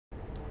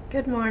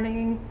Good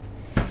morning.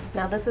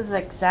 Now this is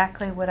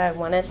exactly what I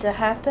wanted to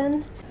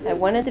happen. I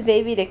wanted the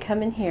baby to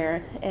come in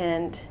here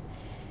and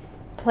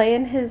play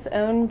in his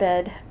own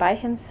bed by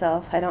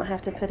himself. I don't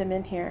have to put him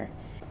in here.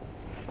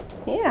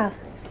 Yeah.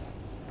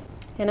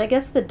 And I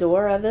guess the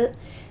door of it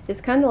is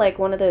kind of like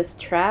one of those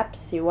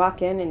traps. You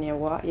walk in and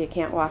you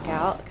can't walk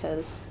out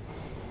because,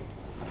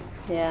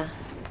 yeah.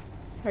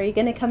 Are you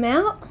gonna come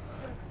out?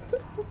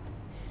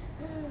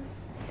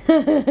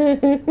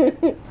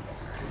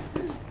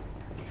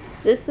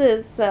 This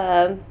is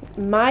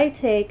my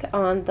take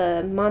on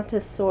the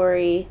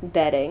Montessori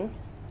bedding,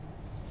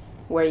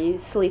 where you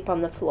sleep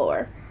on the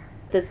floor.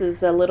 This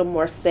is a little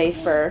more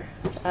safer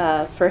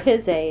for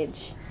his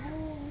age,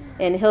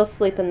 and he'll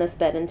sleep in this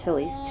bed until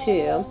he's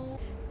 2.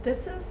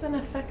 This is an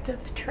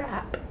effective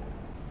trap.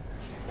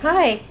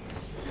 Hi.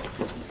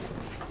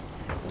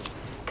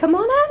 Come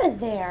on out of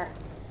there.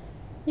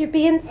 You're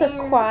being so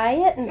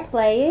quiet and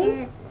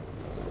playing.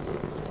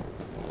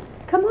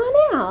 Come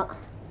on out.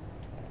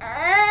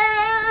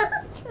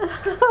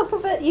 Oh,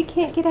 but you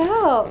can't get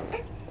out.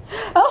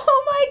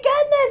 Oh my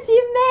goodness,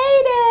 you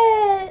made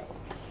it!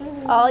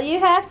 All you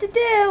have to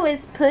do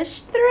is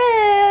push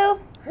through.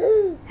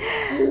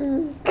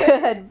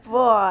 Good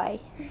boy.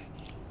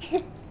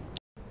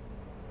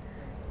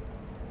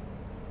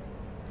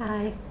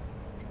 Hi.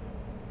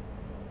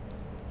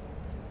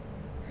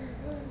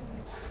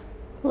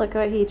 Look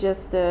what he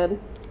just did.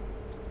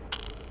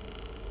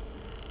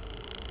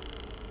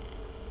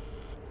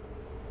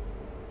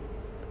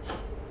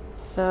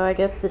 So I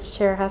guess this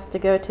chair has to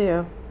go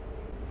too.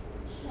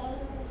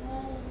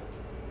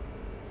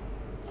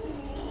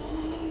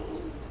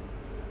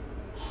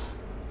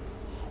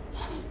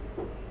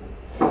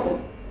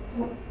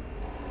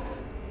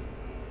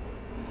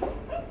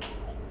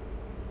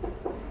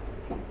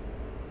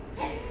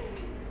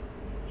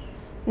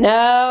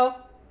 No.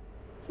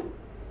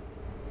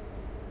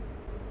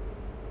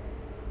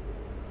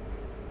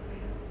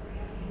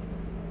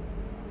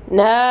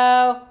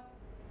 No.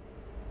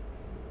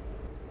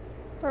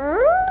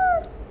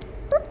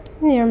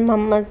 You're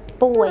mama's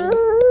boy.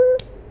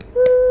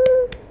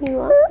 You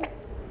are.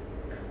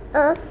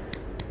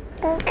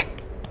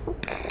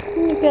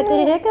 You got the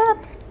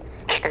hiccups?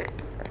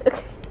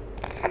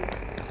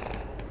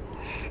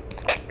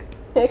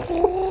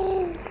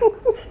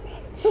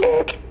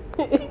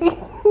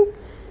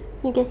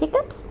 You get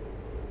hiccups?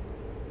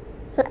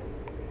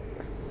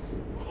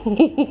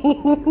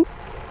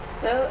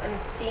 So I'm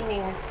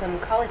steaming some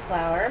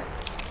cauliflower,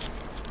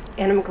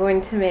 and I'm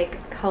going to make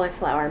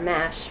cauliflower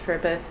mash for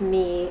both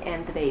me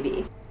and the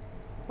baby.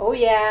 Oh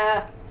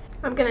yeah!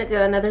 I'm gonna do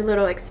another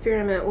little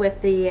experiment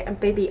with the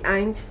baby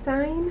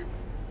Einstein.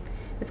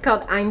 It's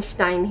called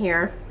Einstein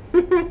here.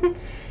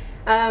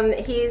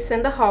 He's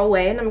in the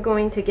hallway, and I'm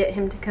going to get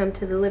him to come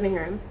to the living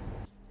room.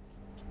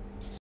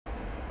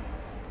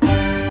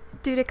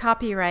 Due to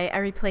copyright, I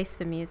replaced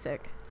the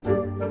music.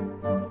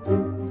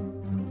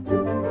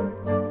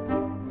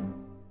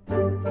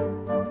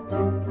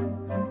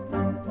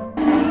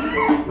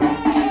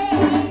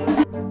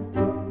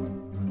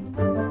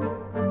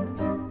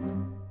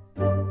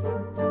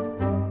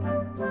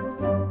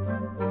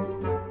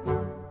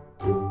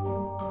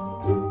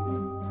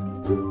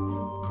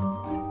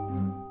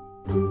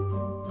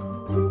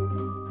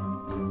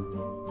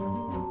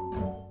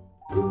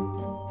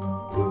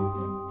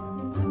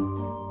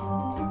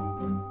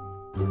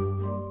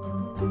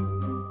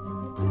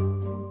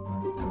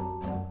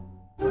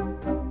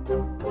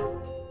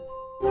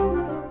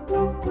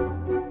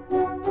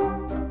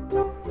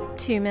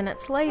 2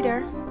 minutes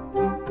later,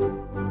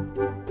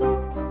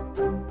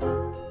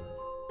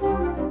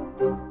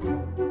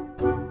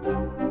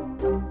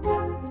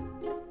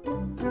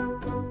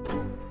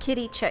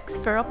 Kitty checks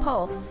for a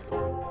pulse.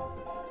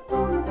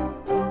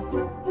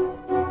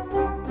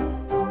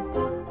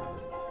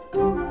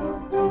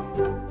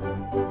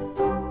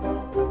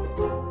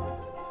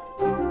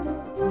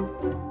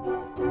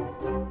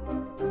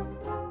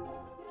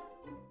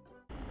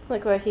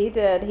 Look what he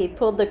did. He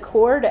pulled the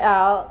cord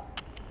out.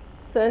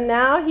 So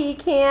now he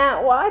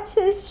can't watch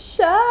his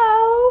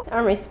show.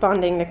 I'm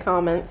responding to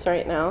comments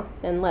right now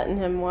and letting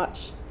him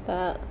watch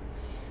that.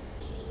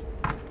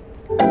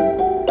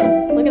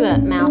 Look at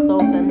that mouth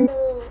open.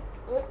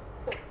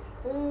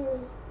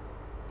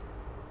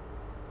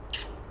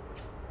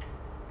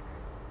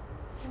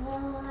 I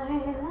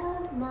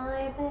love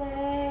my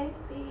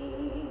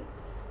baby,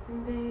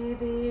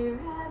 baby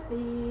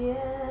Rafael.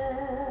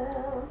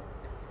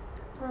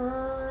 I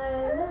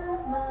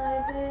love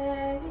my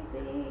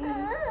baby,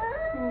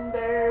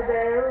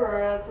 baby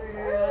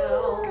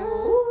Rafael.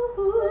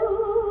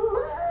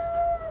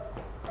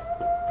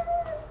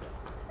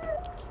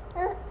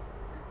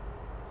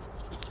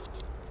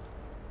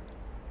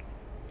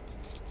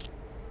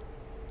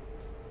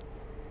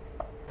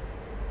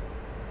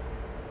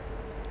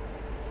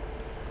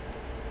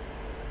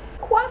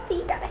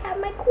 Coffee, gotta have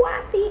my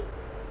coffee.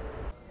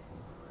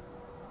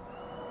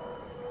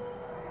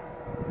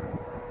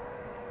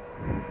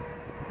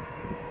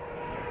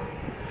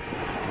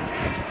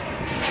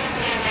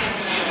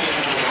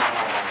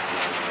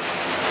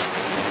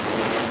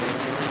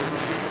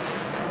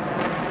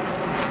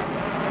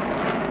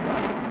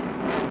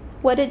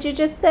 What did you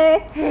just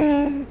say?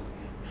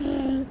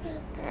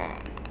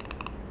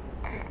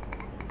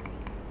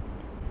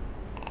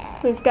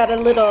 We've got a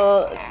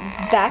little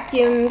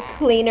vacuum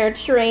cleaner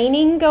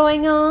training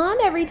going on.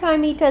 Every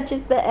time he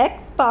touches the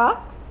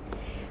Xbox,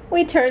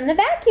 we turn the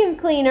vacuum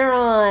cleaner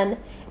on,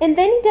 and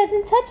then he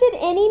doesn't touch it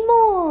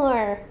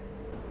anymore.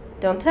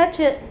 Don't touch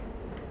it.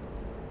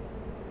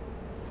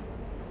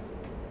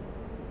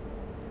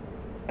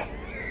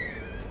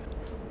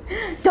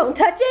 Don't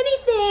touch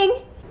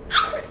anything.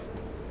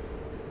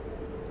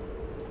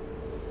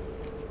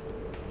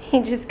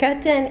 He just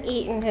got done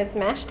eating his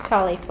mashed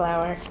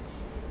cauliflower.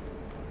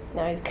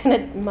 Now he's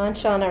gonna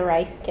munch on a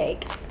rice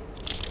cake.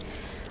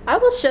 I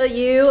will show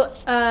you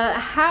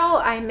how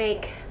I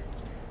make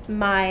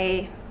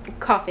my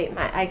coffee,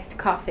 my iced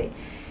coffee.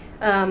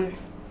 To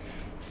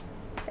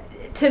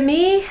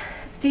me,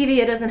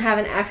 stevia doesn't have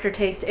an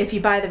aftertaste if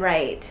you buy the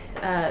right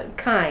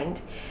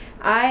kind.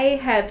 I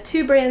have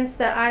two brands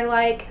that I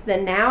like, the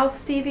Now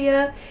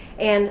Stevia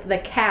and the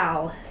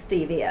Cal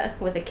Stevia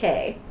with a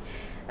K.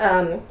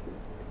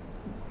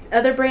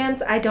 Other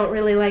brands I don't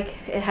really like.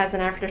 It has an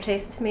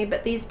aftertaste to me,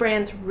 but these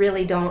brands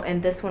really don't,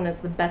 and this one is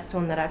the best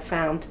one that I've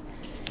found.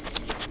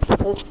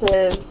 This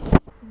is...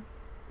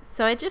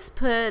 So I just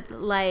put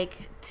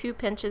like 2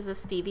 pinches of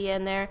stevia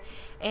in there,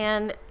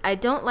 and I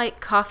don't like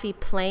coffee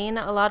plain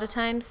a lot of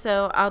times,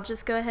 so I'll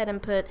just go ahead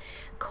and put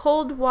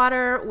cold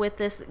water with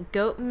this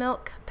goat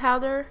milk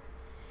powder.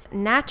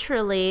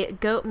 Naturally,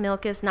 goat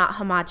milk is not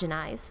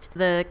homogenized.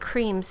 The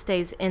cream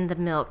stays in the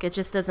milk. It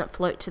just doesn't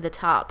float to the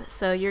top.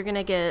 So you're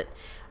gonna get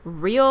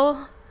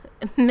real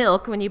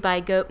milk when you buy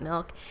goat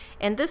milk,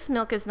 and this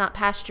milk is not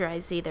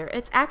pasteurized either.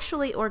 It's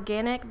actually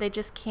organic. They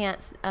just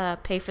can't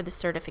pay for the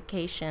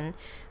certification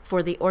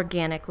for the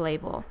organic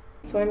label.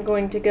 So I'm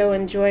going to go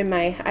enjoy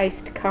my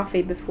iced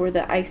coffee before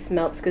the ice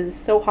melts because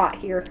it's so hot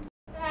here.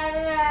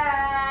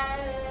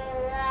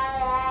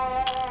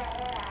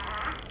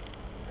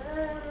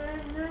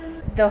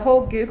 The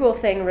whole Google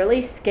thing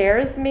really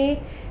scares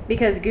me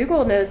because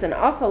Google knows an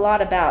awful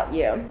lot about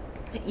you.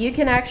 You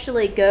can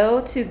actually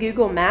go to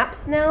Google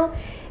Maps now,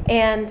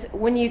 and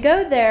when you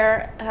go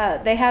there,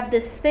 they have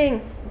this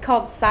thing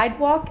called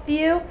sidewalk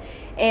view,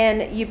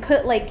 and you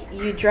put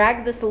you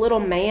drag this little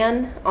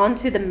man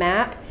onto the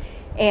map,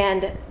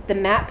 and the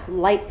map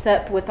lights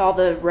up with all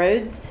the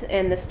roads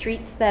and the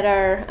streets that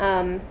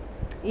are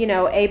you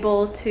know,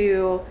 able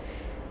to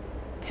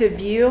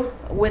view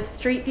with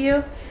Street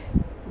View.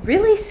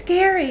 Really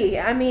scary.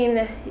 I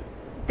mean,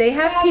 they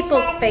have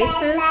people's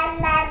faces.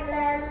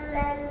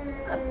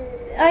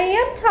 I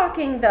am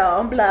talking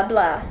though, blah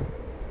blah.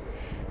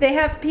 They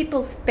have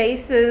people's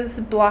faces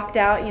blocked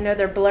out, you know,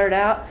 they're blurred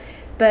out,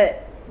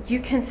 but you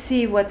can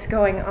see what's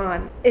going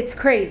on. It's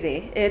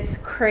crazy. It's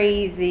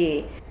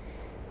crazy.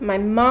 My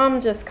mom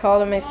just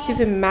called and my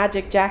stupid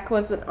Magic Jack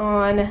wasn't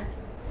on.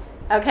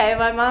 Okay,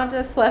 my mom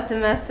just left a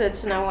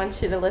message and I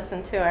want you to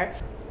listen to her.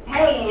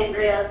 Hey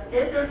Andrea,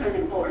 this isn't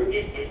important.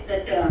 It's just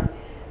that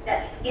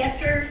that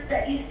Skechers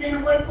that you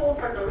sent away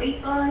for the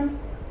refund,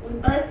 we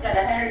both got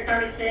a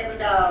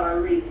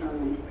 $137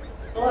 refund.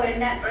 Boy, isn't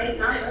that great?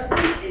 And I love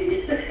these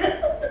shoes.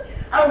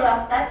 Oh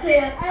well, that's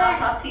it. I'll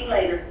talk to you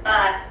later.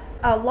 Bye.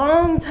 A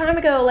long time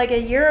ago, like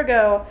a year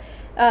ago,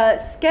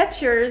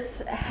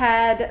 Skechers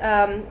had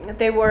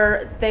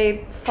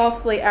they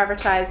falsely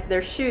advertised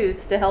their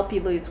shoes to help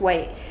you lose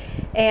weight,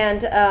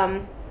 and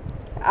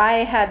I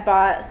had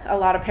bought a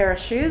lot of pair of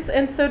shoes,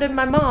 and so did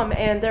my mom,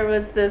 and there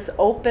was this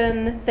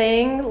open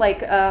thing,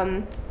 like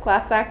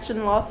class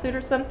action lawsuit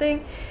or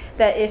something,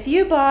 that if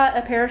you bought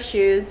a pair of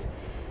shoes,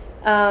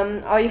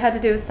 all you had to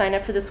do was sign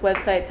up for this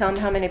website, tell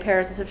them how many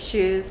pairs of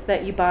shoes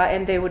that you bought,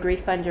 and they would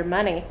refund your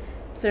money.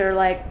 So they're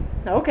like,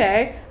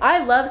 okay.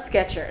 I love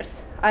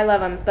Skechers. I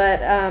love them,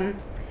 but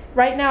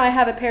right now I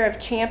have a pair of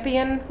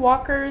Champion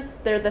walkers.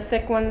 They're the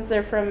thick ones.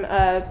 They're from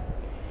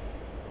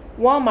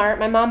Walmart.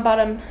 My mom bought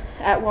them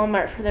at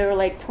Walmart they were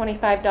like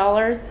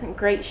 $25.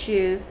 Great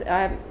shoes.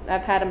 I've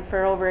had them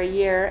for over a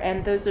year,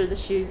 and those are the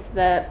shoes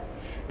that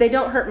they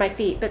don't hurt my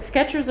feet. But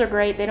Skechers are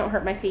great. They don't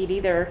hurt my feet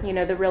either. You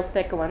know, the real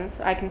thick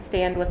ones. I can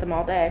stand with them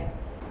all day.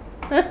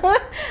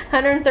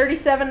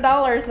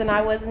 $137, and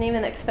I wasn't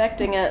even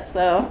expecting it,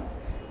 so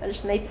I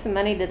just made some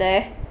money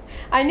today.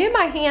 I knew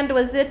my hand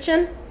was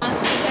itching.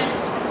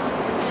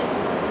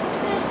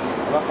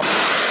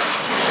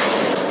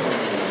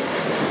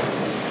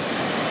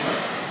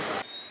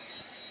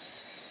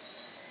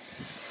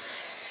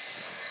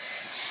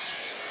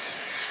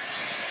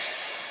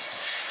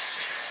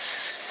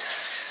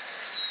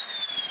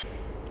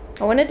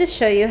 I wanted to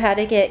show you how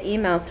to get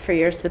emails for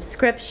your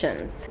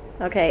subscriptions.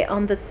 Okay,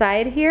 on the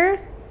side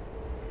here,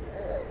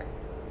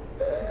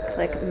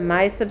 click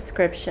My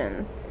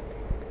Subscriptions.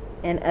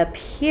 And up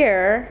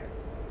here,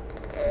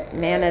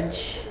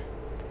 manage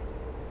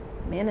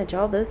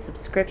all those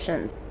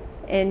subscriptions.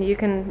 And you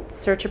can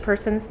search a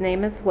person's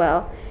name as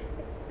well.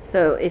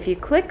 So if you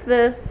click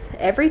this,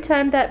 every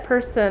time that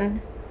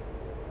person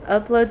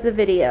uploads a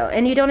video,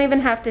 and you don't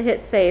even have to hit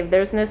save,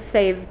 there's no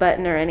save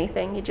button or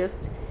anything, you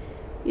just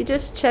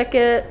check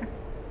it,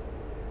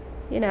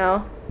 you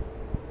know,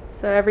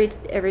 So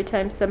every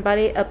time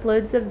somebody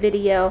uploads a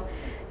video,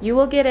 you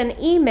will get an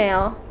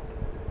email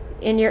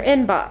in your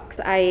inbox.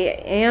 I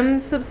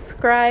am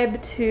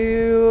subscribed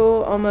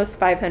to almost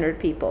 500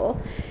 people.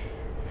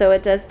 So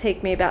it does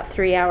take me about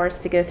 3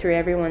 hours to go through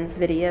everyone's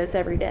videos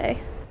every day.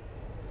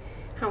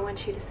 I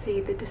want you to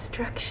see the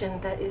destruction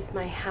that is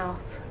my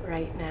house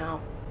right now.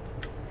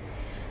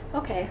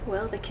 Okay,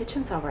 well, the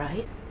kitchen's all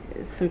right.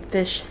 Some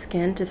fish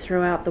skin to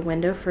throw out the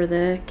window for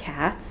the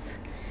cats.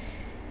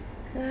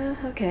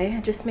 Okay, I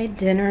just made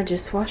dinner,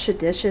 just washed the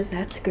dishes,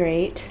 that's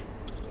great.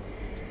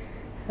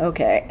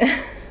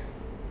 Okay.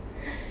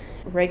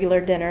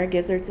 Regular dinner,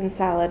 gizzards and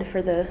salad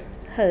for the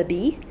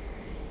hubby.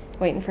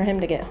 Waiting for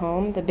him to get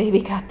home. The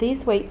baby got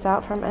these weights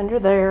out from under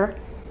there.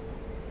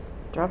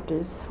 Dropped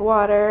his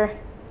water,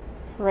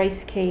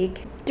 rice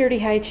cake, dirty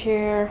high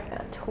chair,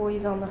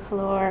 toys on the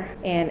floor,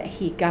 and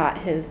he got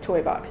his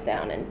toy box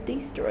down and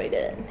destroyed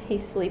it.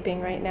 He's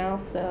sleeping right now,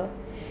 so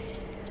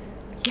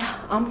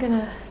yeah, I'm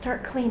gonna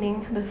start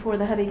cleaning before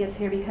the hubby gets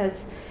here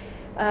because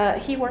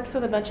he works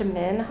with a bunch of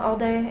men all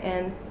day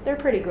and they're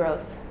pretty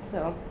gross.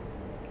 So,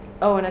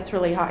 oh, and it's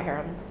really hot here.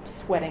 I'm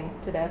sweating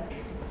to death.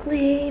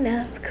 Clean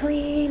up,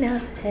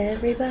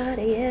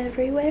 everybody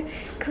everywhere.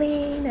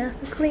 Clean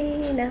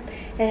up,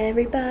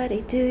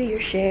 everybody do your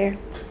share.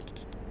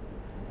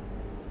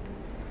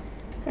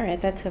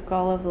 Alright, that took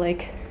all of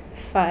like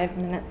 5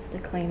 minutes to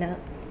clean up.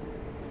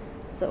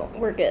 So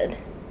we're good.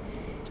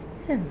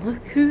 And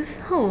look who's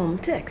home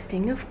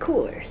texting, of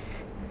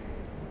course.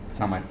 It's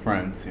not my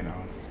friends, you know,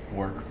 it's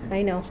work.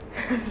 I know.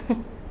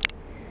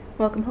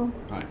 Welcome home.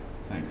 Hi,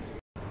 thanks.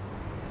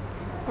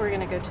 We're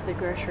gonna go to the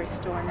grocery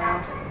store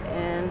now,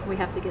 and we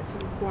have to get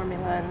some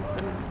formula and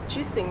some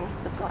juicing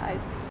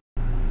supplies.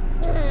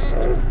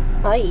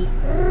 Hi.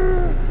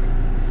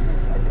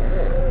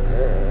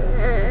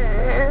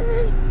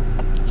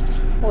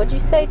 What'd you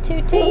say,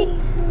 2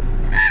 teeth?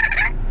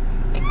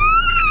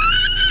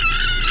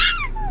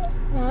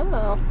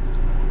 Oh.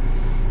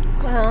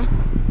 Well,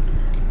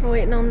 we're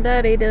waiting on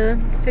Daddy to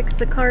fix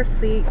the car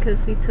seat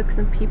because he took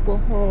some people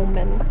home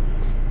and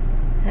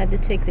had to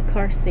take the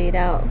car seat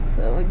out,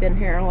 so we've been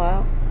here a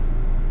while.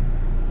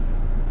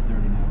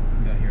 30 now.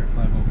 We got here at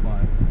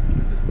 5:05.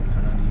 Just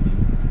kind of evening.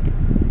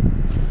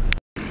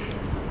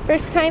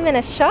 First time in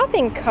a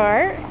shopping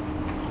cart.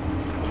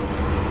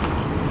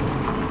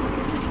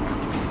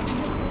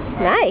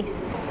 Nice.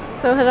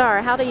 So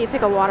Hadar, how do you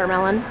pick a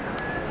watermelon?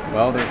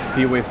 Well, there's a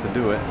few ways to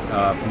do it.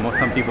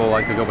 Some people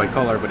like to go by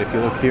color, but if you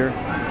look here,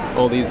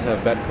 all these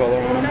have bad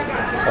color on them.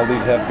 All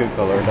these have good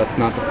color. That's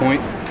not the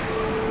point.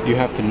 You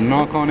have to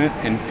knock on it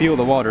and feel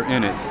the water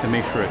in it to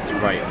make sure it's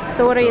right.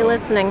 So what are you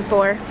listening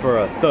for? For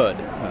a thud.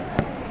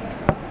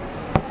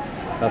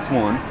 That's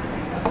one.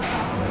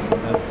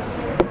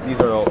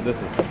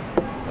 This is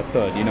a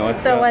thud, you know,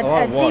 it's so got a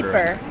lot of water.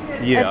 Deeper.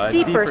 Yeah, a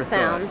deeper thud.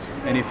 sound.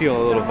 And you feel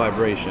a little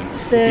vibration.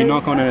 If you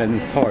knock on it and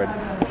it's hard,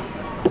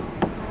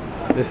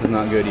 this is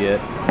not good yet.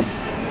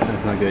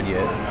 That's not good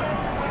yet.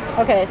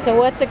 Okay, so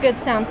what's a good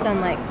sound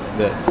like?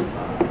 This.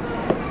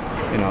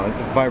 You know, it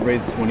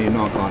vibrates when you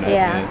knock on it,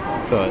 yeah. And it's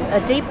thud.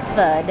 A deep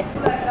thud.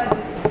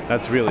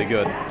 That's really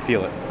good.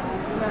 Feel it.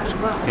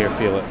 Here,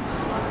 feel it.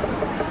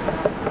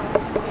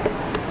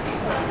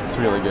 It's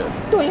really good.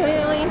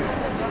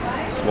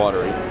 It's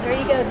watery. There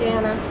you go,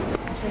 Jana.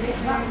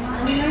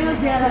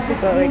 This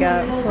is what we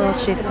got. Well,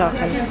 she's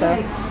talking, so.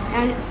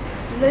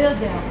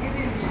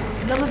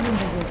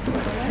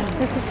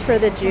 This is for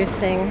the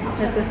juicing.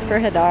 This is for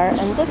Hadar.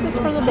 And this is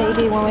for the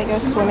baby when we go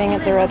swimming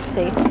at the Red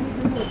Sea.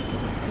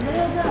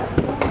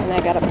 And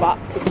I got a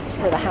box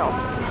for the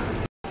house.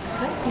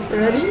 The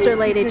register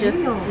lady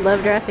just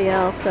loved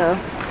Rafael, so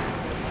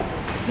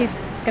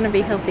he's going to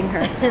be helping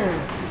her.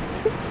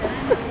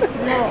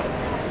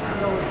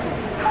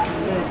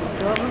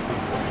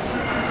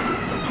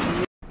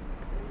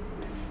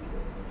 Psst.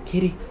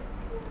 Kitty.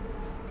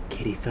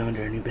 Kitty found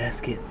her new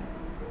basket.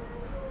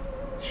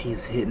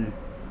 She's hidden.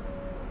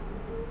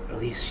 Or at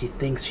least she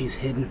thinks she's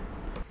hidden.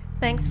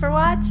 Thanks for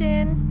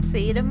watching.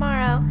 See you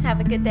tomorrow. Have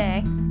a good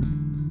day.